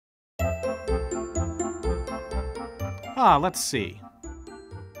Let's see.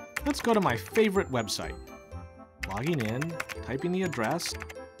 Let's go to my favorite website. Logging in, typing the address.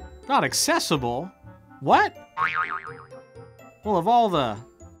 Not accessible? What? Well, of all the...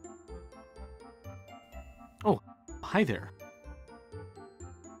 Oh, hi there.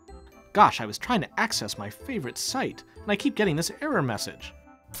 Gosh, I was trying to access my favorite site, and I keep getting this error message.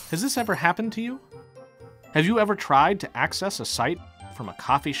 Has this ever happened to you? Have you ever tried to access a site from a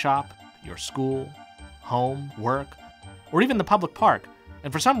coffee shop, your school, home, work, or even the public park,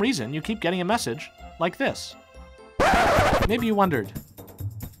 and for some reason you keep getting a message like this? Maybe you wondered,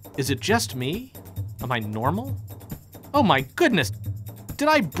 is it just me? Am I normal? Oh my goodness, did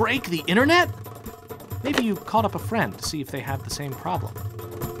I break the internet? Maybe you called up a friend to see if they had the same problem.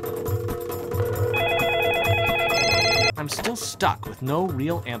 I'm still stuck with no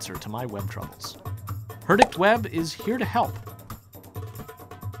real answer to my web troubles. Herdict Web is here to help.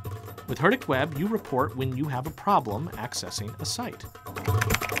 With Herdict Web, you report when you have a problem accessing a site.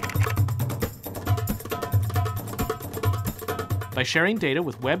 By sharing data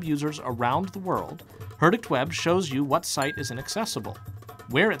with web users around the world, Herdict Web shows you what site is inaccessible,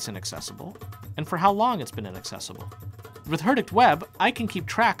 where it's inaccessible, and for how long it's been inaccessible. With Herdict Web, I can keep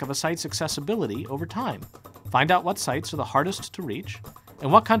track of a site's accessibility over time, find out what sites are the hardest to reach, and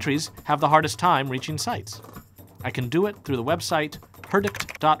what countries have the hardest time reaching sites. I can do it through the website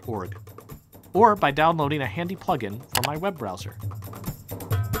herdict.org, or by downloading a handy plugin for my web browser.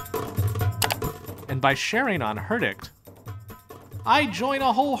 And by sharing on Herdict, I join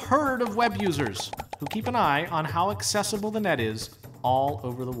a whole herd of web users who keep an eye on how accessible the net is all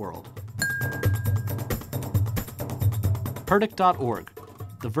over the world. Herdict.org,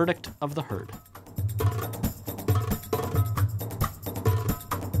 the verdict of the herd.